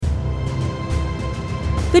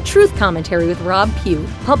The Truth Commentary with Rob Pugh,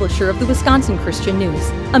 publisher of the Wisconsin Christian News,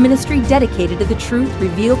 a ministry dedicated to the truth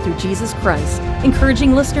revealed through Jesus Christ,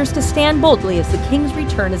 encouraging listeners to stand boldly as the King's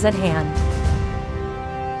return is at hand.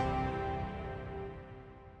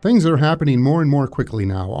 Things are happening more and more quickly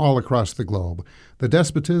now all across the globe. The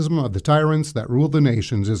despotism of the tyrants that rule the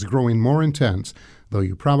nations is growing more intense, though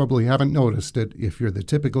you probably haven't noticed it if you're the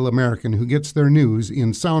typical American who gets their news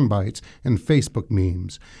in sound bites and Facebook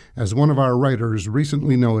memes. As one of our writers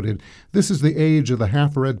recently noted, this is the age of the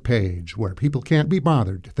half-read page, where people can't be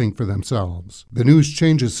bothered to think for themselves. The news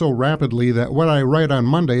changes so rapidly that what I write on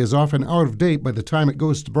Monday is often out of date by the time it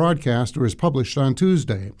goes to broadcast or is published on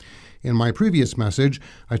Tuesday. In my previous message,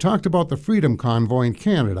 I talked about the Freedom Convoy in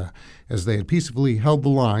Canada, as they had peacefully held the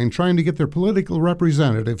line trying to get their political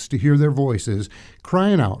representatives to hear their voices,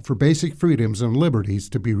 crying out for basic freedoms and liberties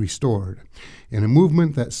to be restored. In a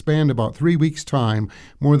movement that spanned about 3 weeks' time,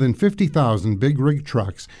 more than 50,000 big rig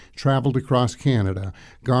trucks traveled across Canada,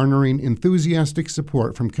 garnering enthusiastic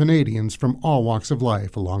support from Canadians from all walks of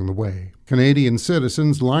life along the way. Canadian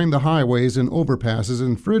citizens lined the highways and overpasses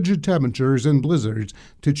in frigid temperatures and blizzards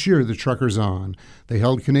to cheer the truckers on. They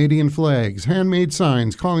held Canadian flags, handmade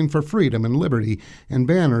signs calling for freedom and liberty, and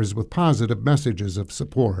banners with positive messages of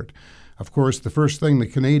support. Of course, the first thing the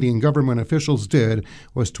Canadian government officials did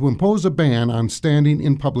was to impose a ban on standing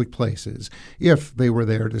in public places, if they were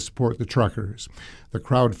there to support the truckers. The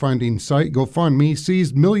crowdfunding site GoFundMe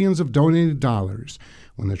seized millions of donated dollars.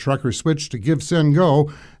 When the truckers switched to Give, Send,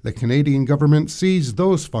 Go, the Canadian government seized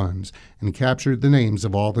those funds and captured the names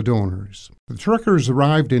of all the donors. The truckers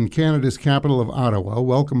arrived in Canada's capital of Ottawa,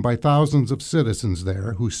 welcomed by thousands of citizens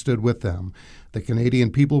there who stood with them. The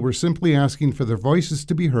Canadian people were simply asking for their voices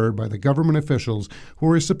to be heard by the government officials who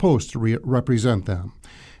were supposed to represent them.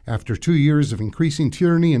 After 2 years of increasing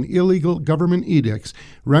tyranny and illegal government edicts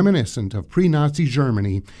reminiscent of pre-Nazi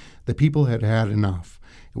Germany, the people had had enough.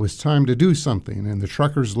 It was time to do something, and the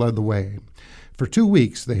truckers led the way. For 2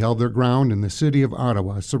 weeks, they held their ground in the city of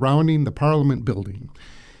Ottawa, surrounding the Parliament building.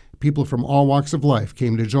 People from all walks of life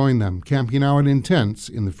came to join them, camping out in tents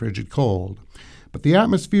in the frigid cold. But the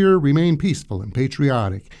atmosphere remained peaceful and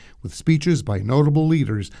patriotic, with speeches by notable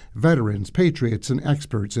leaders, veterans, patriots, and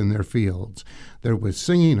experts in their fields. There was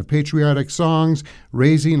singing of patriotic songs,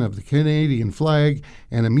 raising of the Canadian flag,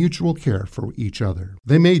 and a mutual care for each other.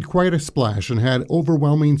 They made quite a splash and had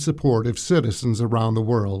overwhelming support of citizens around the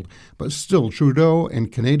world, but still Trudeau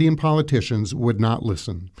and Canadian politicians would not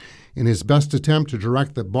listen. In his best attempt to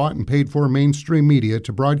direct the bought and paid for mainstream media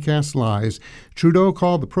to broadcast lies, Trudeau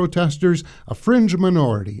called the protesters a fringe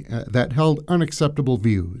minority that held unacceptable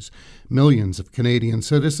views. Millions of Canadian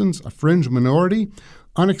citizens, a fringe minority?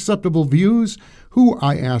 Unacceptable views? Who,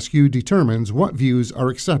 I ask you, determines what views are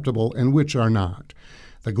acceptable and which are not?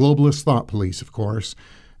 The globalist thought police, of course.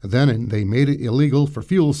 Then they made it illegal for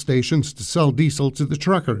fuel stations to sell diesel to the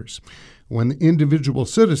truckers. When individual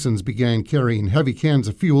citizens began carrying heavy cans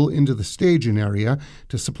of fuel into the staging area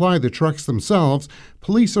to supply the trucks themselves,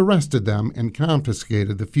 police arrested them and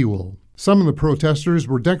confiscated the fuel. Some of the protesters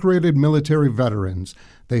were decorated military veterans.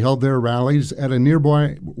 They held their rallies at a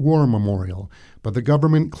nearby war memorial, but the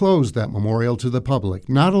government closed that memorial to the public,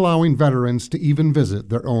 not allowing veterans to even visit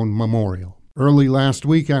their own memorial. Early last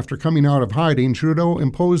week, after coming out of hiding, Trudeau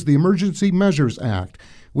imposed the Emergency Measures Act,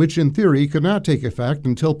 which in theory could not take effect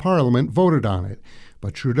until Parliament voted on it.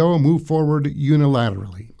 But Trudeau moved forward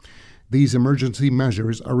unilaterally. These emergency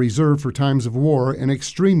measures are reserved for times of war and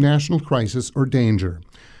extreme national crisis or danger.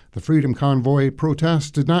 The Freedom Convoy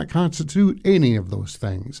protests did not constitute any of those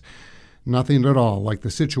things. Nothing at all like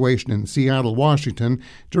the situation in Seattle, Washington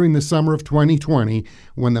during the summer of 2020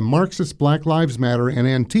 when the Marxist Black Lives Matter and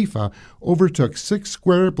Antifa overtook 6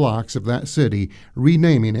 square blocks of that city,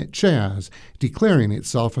 renaming it Chaz, declaring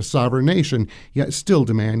itself a sovereign nation, yet still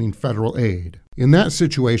demanding federal aid. In that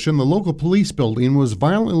situation, the local police building was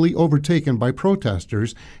violently overtaken by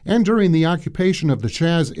protesters, and during the occupation of the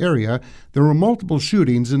Chaz area, there were multiple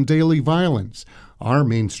shootings and daily violence. Our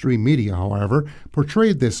mainstream media, however,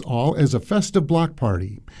 portrayed this all as a festive block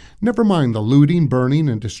party. Never mind the looting, burning,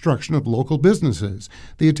 and destruction of local businesses,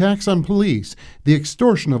 the attacks on police, the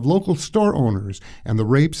extortion of local store owners, and the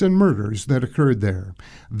rapes and murders that occurred there.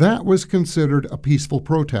 That was considered a peaceful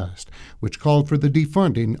protest, which called for the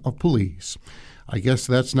defunding of police. I guess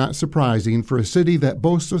that's not surprising for a city that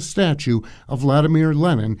boasts a statue of Vladimir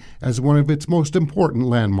Lenin as one of its most important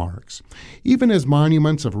landmarks. Even as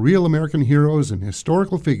monuments of real American heroes and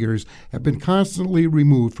historical figures have been constantly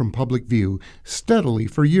removed from public view, steadily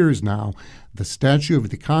for years now, the statue of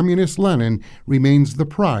the communist Lenin remains the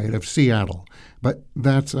pride of Seattle. But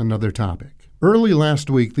that's another topic. Early last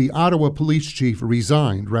week, the Ottawa police chief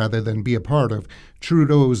resigned rather than be a part of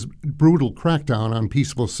Trudeau's brutal crackdown on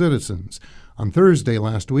peaceful citizens. On Thursday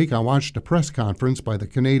last week, I watched a press conference by the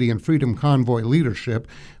Canadian Freedom Convoy leadership,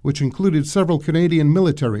 which included several Canadian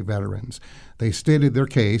military veterans. They stated their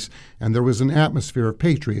case, and there was an atmosphere of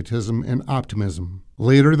patriotism and optimism.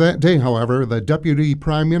 Later that day, however, the Deputy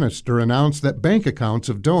Prime Minister announced that bank accounts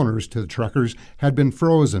of donors to the truckers had been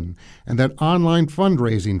frozen, and that online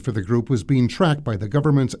fundraising for the group was being tracked by the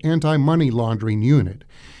government's anti-money laundering unit.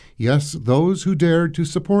 Yes, those who dared to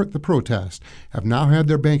support the protest have now had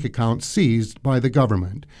their bank accounts seized by the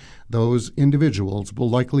government. Those individuals will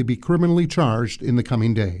likely be criminally charged in the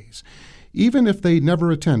coming days, even if they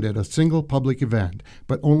never attended a single public event,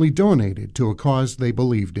 but only donated to a cause they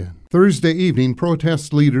believed in. Thursday evening,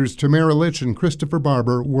 protest leaders Tamara Lich and Christopher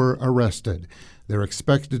Barber were arrested. They're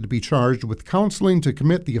expected to be charged with counseling to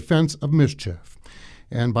commit the offense of mischief.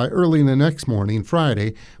 And by early the next morning,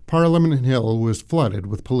 Friday, Parliament Hill was flooded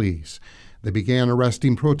with police. They began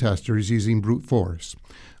arresting protesters using brute force.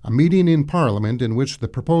 A meeting in Parliament in which the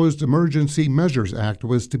proposed Emergency Measures Act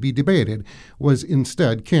was to be debated was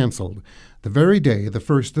instead canceled, the very day the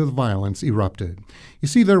first of the violence erupted. You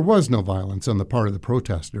see, there was no violence on the part of the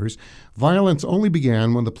protesters. Violence only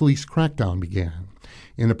began when the police crackdown began.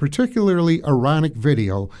 In a particularly ironic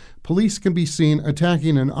video, police can be seen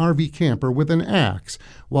attacking an RV camper with an axe,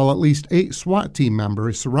 while at least 8 SWAT team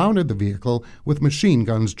members surrounded the vehicle with machine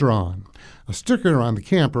guns drawn. A sticker on the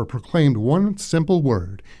camper proclaimed one simple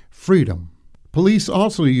word: freedom. Police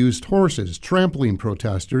also used horses, trampling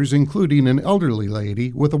protesters, including an elderly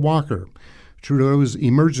lady with a walker. Trudeau's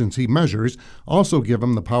emergency measures also give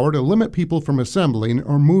him the power to limit people from assembling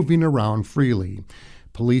or moving around freely.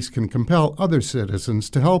 Police can compel other citizens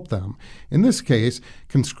to help them, in this case,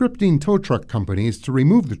 conscripting tow truck companies to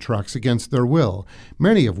remove the trucks against their will,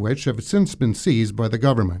 many of which have since been seized by the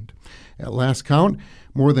government. At last count,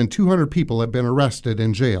 more than 200 people have been arrested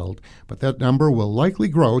and jailed, but that number will likely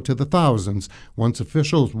grow to the thousands once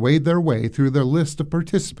officials wade their way through their list of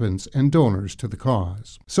participants and donors to the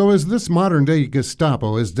cause. So as this modern-day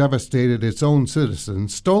Gestapo has devastated its own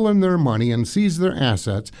citizens, stolen their money and seized their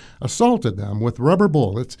assets, assaulted them with rubber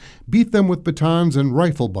bullets, beat them with batons and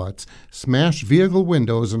rifle butts, smashed vehicle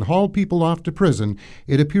windows and hauled people off to prison,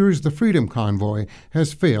 it appears the Freedom Convoy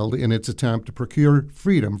has failed in its attempt to procure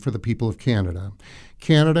freedom for the people of Canada.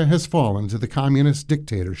 Canada has fallen to the communist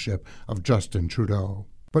dictatorship of Justin Trudeau.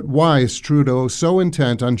 But why is Trudeau so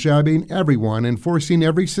intent on jabbing everyone and forcing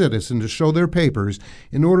every citizen to show their papers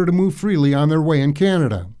in order to move freely on their way in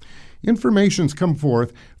Canada? Information's come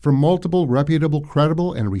forth from multiple reputable,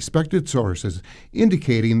 credible, and respected sources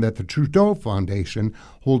indicating that the Trudeau Foundation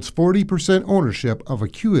holds 40% ownership of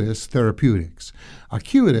Acuitas Therapeutics.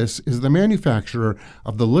 Acuitas is the manufacturer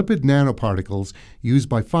of the lipid nanoparticles used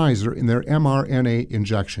by Pfizer in their mRNA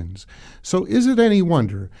injections. So is it any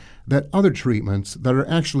wonder that other treatments that are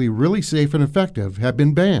actually really safe and effective have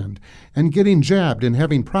been banned, and getting jabbed and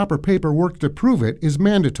having proper paperwork to prove it is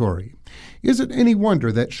mandatory? Is it any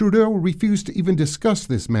wonder that Trudeau refused to even discuss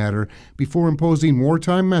this matter before imposing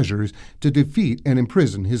wartime measures to defeat and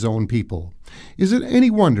imprison his own people? Is it any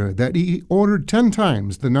wonder that he ordered 10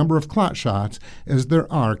 times the number of clot shots as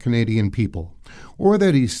there are Canadian people? Or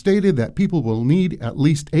that he stated that people will need at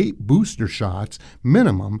least 8 booster shots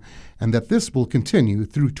minimum, and that this will continue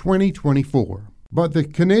through 2024? But the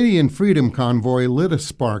Canadian Freedom Convoy lit a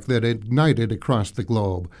spark that ignited across the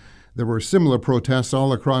globe. There were similar protests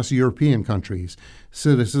all across European countries.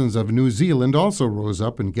 Citizens of New Zealand also rose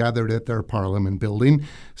up and gathered at their Parliament building,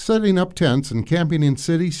 setting up tents and camping in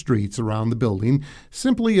city streets around the building,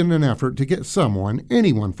 simply in an effort to get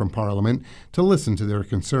anyone from Parliament, to listen to their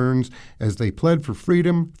concerns as they pled for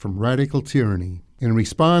freedom from radical tyranny. In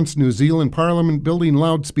response, New Zealand Parliament building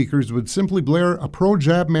loudspeakers would simply blare a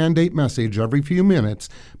pro-jab mandate message every few minutes,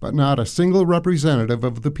 but not a single representative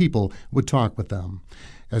of the people would talk with them.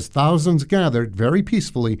 As thousands gathered very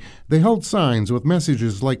peacefully, they held signs with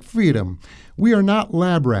messages like freedom, we are not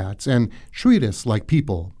lab rats, and treat us like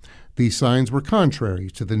people. These signs were contrary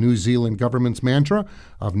to the New Zealand government's mantra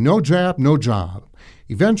of no jab, no job.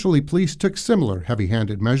 Eventually, police took similar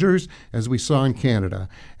heavy-handed measures, as we saw in Canada,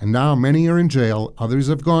 and now many are in jail, others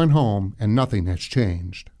have gone home, and nothing has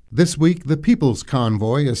changed. This week, the People's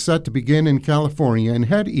Convoy is set to begin in California and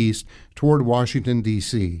head east toward Washington,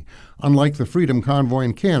 D.C. Unlike the Freedom Convoy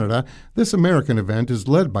in Canada, this American event is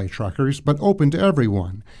led by truckers but open to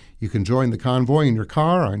everyone. You can join the convoy in your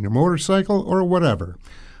car, on your motorcycle, or whatever.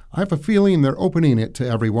 I have a feeling they're opening it to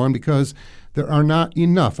everyone because there are not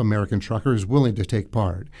enough American truckers willing to take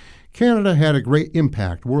part. Canada had a great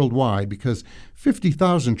impact worldwide because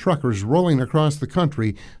 50,000 truckers rolling across the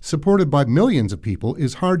country, supported by millions of people,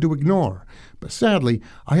 is hard to ignore. But sadly,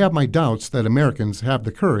 I have my doubts that Americans have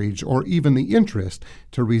the courage or even the interest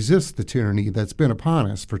to resist the tyranny that's been upon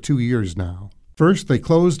us for 2 years now. First, they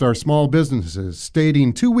closed our small businesses,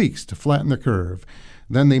 stating 2 weeks to flatten the curve.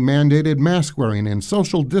 Then they mandated mask wearing and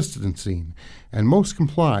social distancing, and most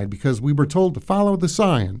complied because we were told to follow the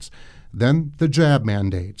science. Then the jab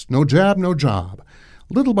mandates. No jab, no job.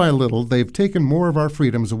 Little by little, they've taken more of our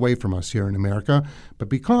freedoms away from us here in America, but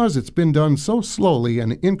because it's been done so slowly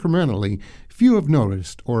and incrementally, few have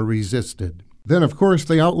noticed or resisted. Then, of course,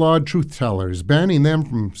 they outlawed truth tellers, banning them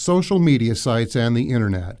from social media sites and the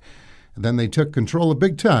internet. Then they took control of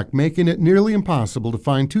big tech, making it nearly impossible to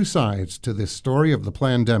find two sides to this story of the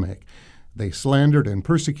pandemic. They slandered and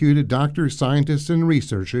persecuted doctors, scientists, and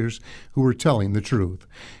researchers who were telling the truth.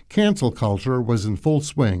 Cancel culture was in full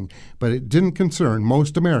swing, but it didn't concern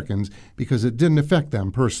most Americans because it didn't affect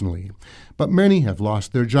them personally. But many have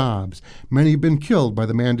lost their jobs. Many have been killed by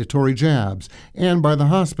the mandatory jabs and by the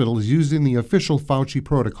hospitals using the official Fauci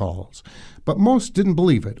protocols. But most didn't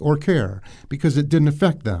believe it or care because it didn't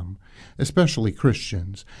affect them, especially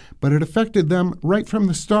Christians. But it affected them right from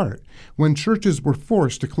the start, when churches were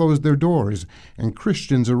forced to close their doors and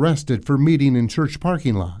Christians arrested for meeting in church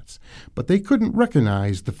parking lots. But they couldn't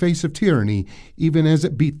recognize the face of tyranny even as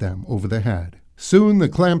it beat them over the head. Soon the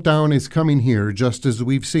clampdown is coming here, just as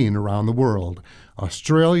we've seen around the world.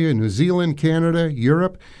 Australia, New Zealand, Canada,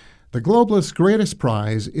 Europe. The globalists' greatest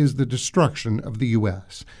prize is the destruction of the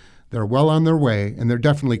U.S. They're well on their way, and they're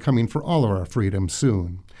definitely coming for all of our freedoms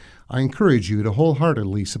soon. I encourage you to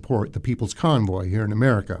wholeheartedly support the People's Convoy here in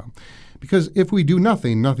America, because if we do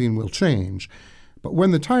nothing, nothing will change. But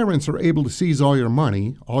when the tyrants are able to seize all your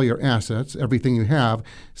money, all your assets, everything you have,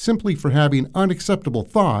 simply for having unacceptable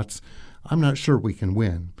thoughts, I'm not sure we can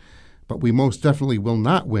win. But we most definitely will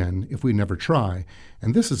not win if we never try,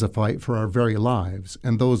 and this is a fight for our very lives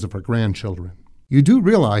and those of our grandchildren. You do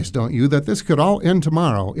realize, don't you, that this could all end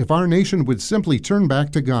tomorrow if our nation would simply turn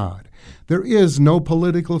back to God. There is no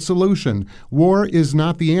political solution. War is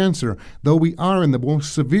not the answer, though we are in the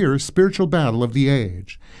most severe spiritual battle of the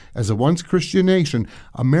age. As a once Christian nation,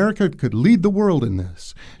 America could lead the world in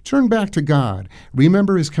this. Turn back to God,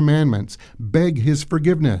 remember His commandments, beg His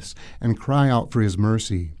forgiveness, and cry out for His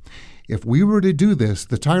mercy. If we were to do this,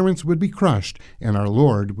 the tyrants would be crushed, and our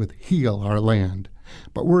Lord would heal our land.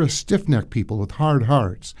 But we're a stiff-necked people with hard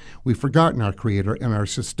hearts. We've forgotten our Creator and our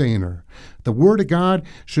Sustainer. The Word of God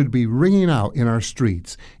should be ringing out in our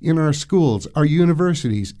streets, in our schools, our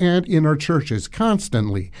universities, and in our churches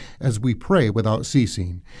constantly as we pray without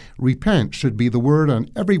ceasing. Repent should be the word on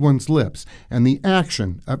everyone's lips and the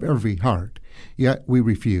action of every heart. Yet we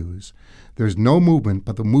refuse. There's no movement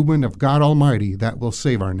but the movement of God Almighty that will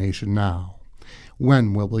save our nation now.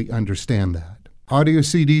 When will we understand that? Audio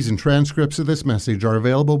CDs and transcripts of this message are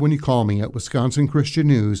available when you call me at Wisconsin Christian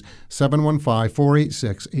News,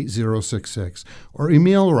 715-486-8066, or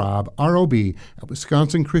email Rob, R-O-B, at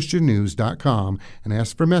wisconsinchristiannews.com and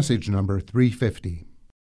ask for message number 350.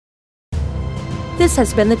 This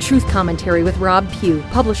has been the Truth Commentary with Rob Pugh,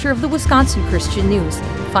 publisher of the Wisconsin Christian News.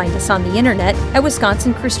 Find us on the internet at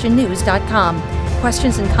wisconsinchristiannews.com.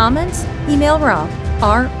 Questions and comments? Email Rob,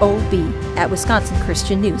 R-O-B, at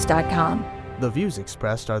wisconsinchristiannews.com. The views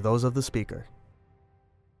expressed are those of the speaker.